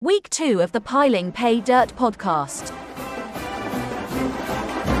Week 2 of the Paydirt podcast.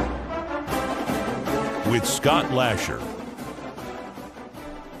 With Scott Lasher.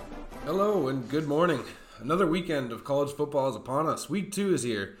 Hello and good morning. Another weekend of college football is upon us. Week 2 is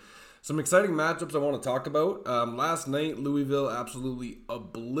here. Some exciting matchups I want to talk about. Last night, Louisville absolutely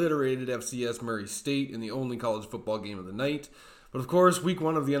obliterated FCS Murray State in the only college football game of the night. But of course, week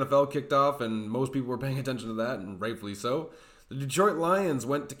 1 of the NFL kicked off and most people were paying attention to that, and rightfully so. The Detroit Lions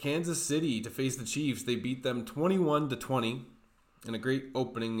went to Kansas City to face the Chiefs. They beat them 21-20 in a great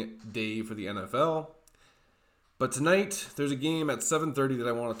opening day for the NFL. But tonight, there's a game at 7:30 that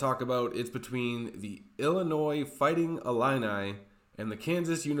I want to talk about. It's between the Illinois Fighting Illini and the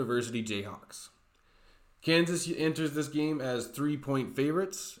Kansas University JAYHAWKS. Kansas enters this game as 3-point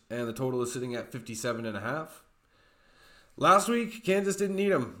favorites, and the total is sitting at 57.5. Last week, Kansas didn't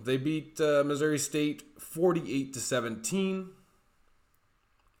need them. They beat Missouri State 48-17.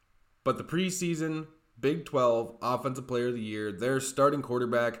 But the preseason Big 12 Offensive Player of the Year, their starting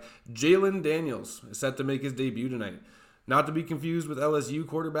quarterback, Jalon Daniels, is set to make his debut tonight. Not to be confused with LSU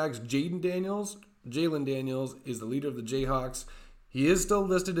quarterbacks Jaden Daniels. Jalon Daniels is the leader of the Jayhawks. He is still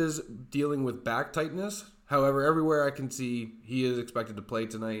listed as dealing with back tightness. However, everywhere I can see, he is expected to play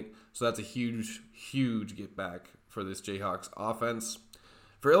tonight. So that's a huge, huge get back for this Jayhawks offense.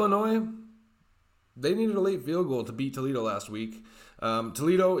 For Illinois, they needed a late field goal to beat Toledo last week.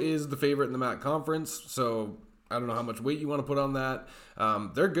 Toledo is the favorite in the MAC conference, so I don't know how much weight you want to put on that.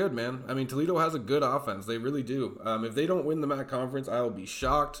 They're good, man. I mean, Toledo has a good offense. They really do. If they don't win the MAC conference, I will be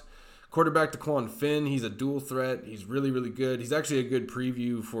shocked. Quarterback DeQuan Finn, he's a dual threat. He's really, really good. He's actually a good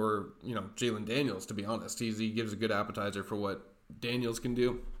preview for, Jalon Daniels, to be honest. He gives a good appetizer for what Daniels can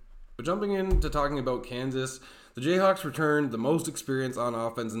do. But jumping into talking about Kansas, the Jayhawks returned the most experience on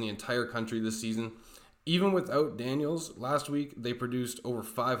offense in the entire country this season. Even without Daniels, last week they produced over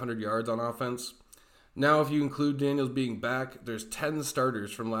 500 yards on offense. Now, if you include Daniels being back, there's 10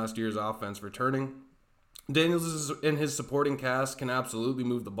 starters from last year's offense returning. Daniels and his supporting cast can absolutely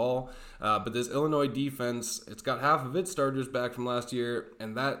move the ball, but this Illinois defense, it's got half of its starters back from last year,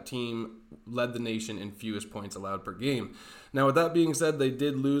 and that team led the nation in fewest points allowed per game. Now, with that being said, they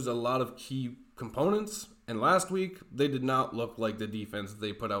did lose a lot of key components, and last week, they did not look like the defense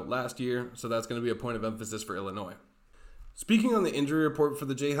they put out last year, so that's going to be a point of emphasis for Illinois. Speaking on the injury report for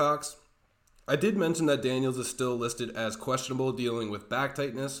the Jayhawks, I did mention that Daniels is still listed as questionable dealing with back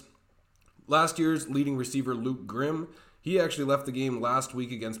tightness. Last year's leading receiver, Luke Grimm, he actually left the game last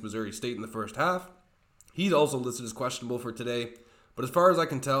week against Missouri State in the first half. He's also listed as questionable for today, but as far as I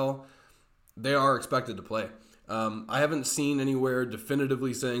can tell, they are expected to play. I haven't seen anywhere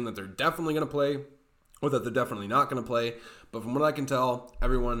definitively saying that they're definitely going to play or that they're definitely not going to play, but from what I can tell,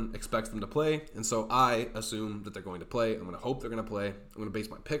 everyone expects them to play, and so I assume that they're going to play. I'm going to hope they're going to play. I'm going to base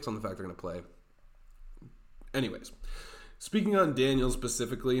my picks on the fact they're going to play. Anyways, speaking on Daniels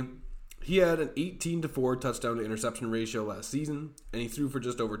specifically, he had an 18-4 touchdown to interception ratio last season, and he threw for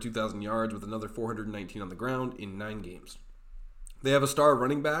just over 2,000 yards with another 419 on the ground in 9 games. They have a star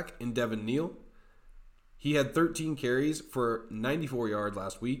running back in Devin Neal. He had 13 carries for 94 yards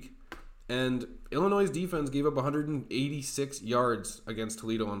last week, and Illinois' defense gave up 186 yards against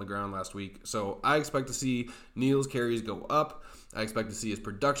Toledo on the ground last week. So I expect to see Neal's carries go up. I expect to see his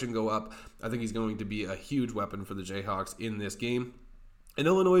production go up. I think he's going to be a huge weapon for the Jayhawks in this game. And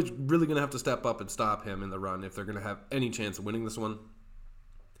Illinois is really going to have to step up and stop him in the run if they're going to have any chance of winning this one.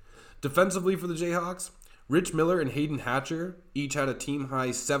 Defensively for the Jayhawks, Rich Miller and Hayden Hatcher each had a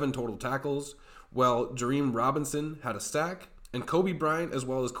team-high 7 total tackles, while Jareem Robinson had a sack, and Kobe Bryant as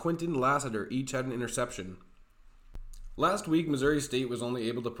well as Quentin Lassiter each had an interception. Last week, Missouri State was only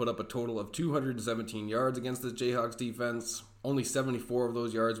able to put up a total of 217 yards against the Jayhawks defense. Only 74 of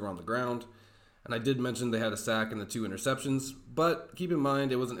those yards were on the ground. And I did mention they had a sack and the 2 interceptions, but keep in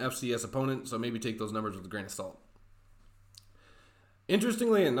mind it was an FCS opponent, so maybe take those numbers with a grain of salt.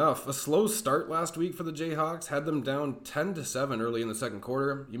 Interestingly enough, a slow start last week for the Jayhawks had them down 10-7 early in the second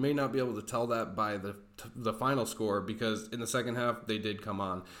quarter. You may not be able to tell that by the final score because in the second half they did come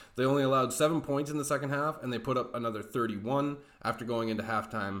on. They only allowed 7 points in the second half and they put up another 31 after going into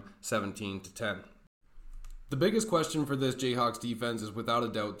halftime 17-10. The biggest question for this Jayhawks defense is without a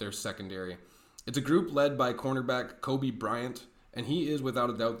doubt their secondary. It's a group led by cornerback Kobe Bryant, and he is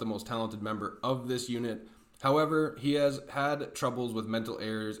without a doubt the most talented member of this unit. However, he has had troubles with mental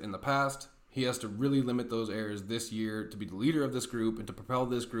errors in the past. He has to really limit those errors this year to be the leader of this group and to propel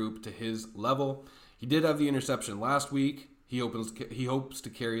this group to his level. He did have the interception last week. He hopes to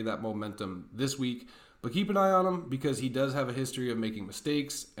carry that momentum this week, but keep an eye on him because he does have a history of making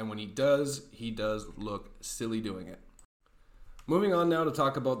mistakes, and when he does look silly doing it. Moving on now to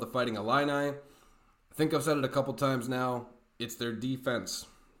talk about the Fighting Illini. I think I've said it a couple times now. It's their defense.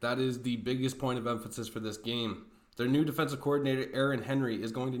 That is the biggest point of emphasis for this game. Their new defensive coordinator, Aaron Henry,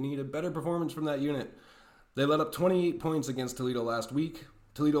 is going to need a better performance from that unit. They let up 28 points against Toledo last week.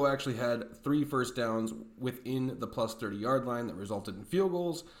 Toledo actually had 3 first downs within the plus 30-yard line that resulted in field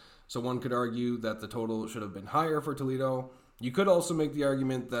goals. So one could argue that the total should have been higher for Toledo. You could also make the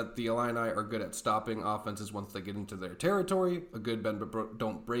argument that the Illini are good at stopping offenses once they get into their territory, a good bend but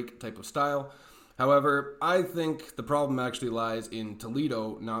don't break type of style. However, I think the problem actually lies in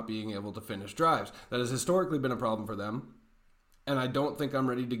Toledo not being able to finish drives. That has historically been a problem for them, and I don't think I'm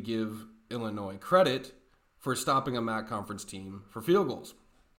ready to give Illinois credit for stopping a MAC conference team for field goals.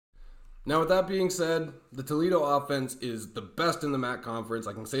 Now, with that being said, the Toledo offense is the best in the MAC conference.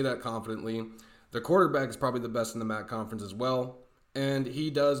 I can say that confidently. Their quarterback is probably the best in the MAC conference as well, and he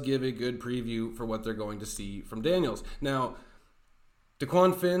does give a good preview for what they're going to see from Daniels. Now,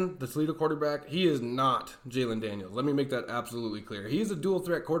 DeQuan Finn, the Toledo quarterback, he is not Jalen Daniels. Let me make that absolutely clear. He is a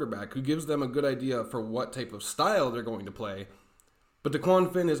dual-threat quarterback who gives them a good idea for what type of style they're going to play, but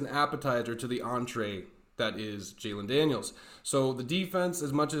DeQuan Finn is an appetizer to the entree that is Jalen Daniels. So the defense,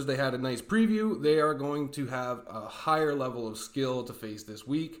 as much as they had a nice preview, they are going to have a higher level of skill to face this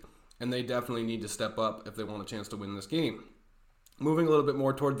week, and they definitely need to step up if they want a chance to win this game. Moving a little bit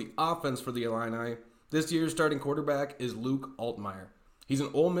more toward the offense for the Illini, this year's starting quarterback is Luke Altmaier. He's an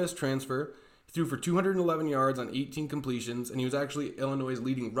Ole Miss transfer. He threw for 211 yards on 18 completions, and he was actually Illinois'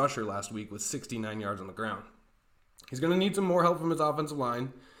 leading rusher last week with 69 yards on the ground. He's going to need some more help from his offensive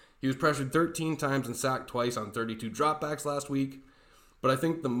line. He was pressured 13 times and sacked twice on 32 dropbacks last week. But I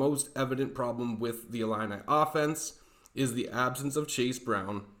think the most evident problem with the Illini offense is the absence of Chase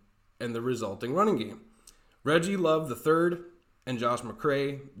Brown and the resulting running game. Reggie Love III and Josh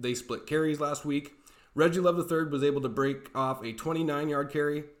McCray, they split carries last week. Reggie Love III was able to break off a 29-yard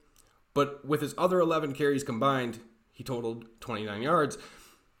carry, but with his other 11 carries combined, he totaled 29 yards.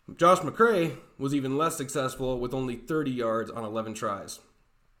 Josh McCray was even less successful with only 30 yards on 11 tries.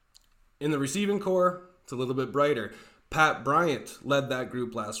 In the receiving core, it's a little bit brighter. Pat Bryant led that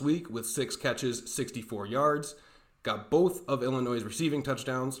group last week with 6 catches, 64 yards, got both of Illinois' receiving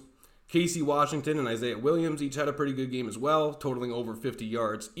touchdowns. Casey Washington and Isaiah Williams each had a pretty good game as well, totaling over 50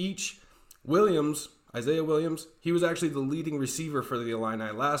 yards each. Isaiah Williams, he was actually the leading receiver for the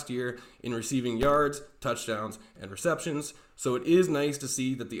Illini last year in receiving yards, touchdowns, and receptions. So it is nice to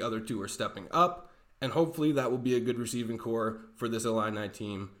see that the other two are stepping up, and hopefully that will be a good receiving core for this Illini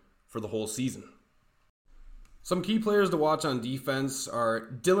team for the whole season. Some key players to watch on defense are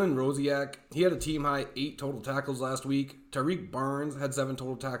Dylan Rosiak. He had a team-high 8 total tackles last week. Tariq Barnes had 7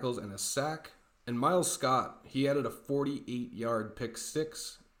 total tackles and a sack. And Miles Scott, he added a 48-yard pick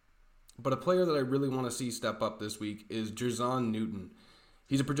 6. But a player that I really want to see step up this week is Jerzon Newton.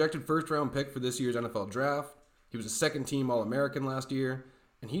 He's a projected first-round pick for this year's NFL draft. He was a second-team All-American last year.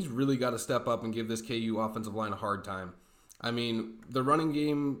 And he's really got to step up and give this KU offensive line a hard time. I mean, the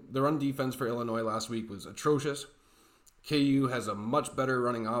run defense for Illinois last week was atrocious. KU has a much better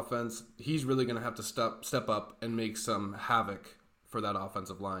running offense. He's really going to have to step up and make some havoc for that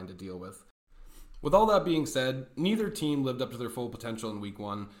offensive line to deal with. With all that being said, neither team lived up to their full potential in week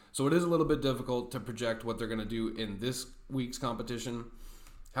 1, so it is a little bit difficult to project what they're going to do in this week's competition.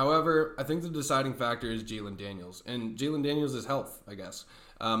 However, I think the deciding factor is Jalen Daniels, and Jalen Daniels' is health, I guess.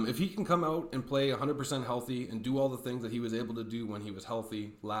 If he can come out and play 100% healthy and do all the things that he was able to do when he was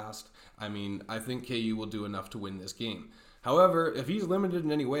healthy last, I think KU will do enough to win this game. However, if he's limited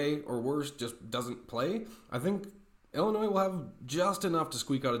in any way, or worse, just doesn't play, I think Illinois will have just enough to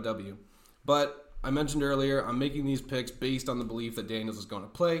squeak out a W. But I mentioned earlier, I'm making these picks based on the belief that Daniels is going to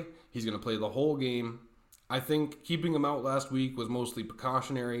play. He's going to play the whole game. I think keeping him out last week was mostly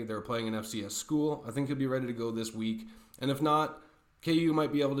precautionary. They were playing an FCS school. I think he'll be ready to go this week. And if not, KU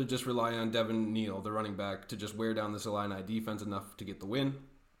might be able to just rely on Devin Neal, the running back, to just wear down this Illini defense enough to get the win.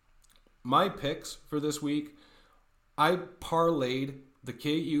 My picks for this week, I parlayed the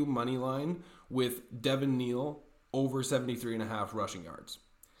KU money line with Devin Neal over 73.5 rushing yards.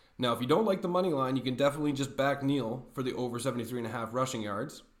 Now, if you don't like the money line, you can definitely just back Neal for the over 73.5 rushing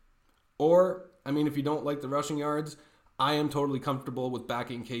yards. Or, if you don't like the rushing yards, I am totally comfortable with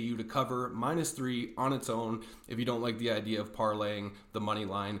backing KU to cover -3 on its own if you don't like the idea of parlaying the money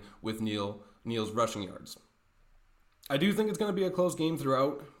line with Neal's rushing yards. I do think it's going to be a close game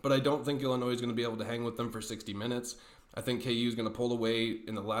throughout, but I don't think Illinois is going to be able to hang with them for 60 minutes. I think KU is going to pull away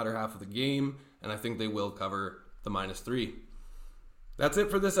in the latter half of the game, and I think they will cover the -3. That's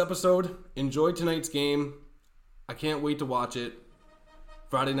it for this episode. Enjoy tonight's game. I can't wait to watch it.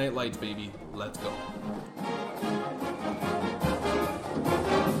 Friday Night Lights, baby. Let's go.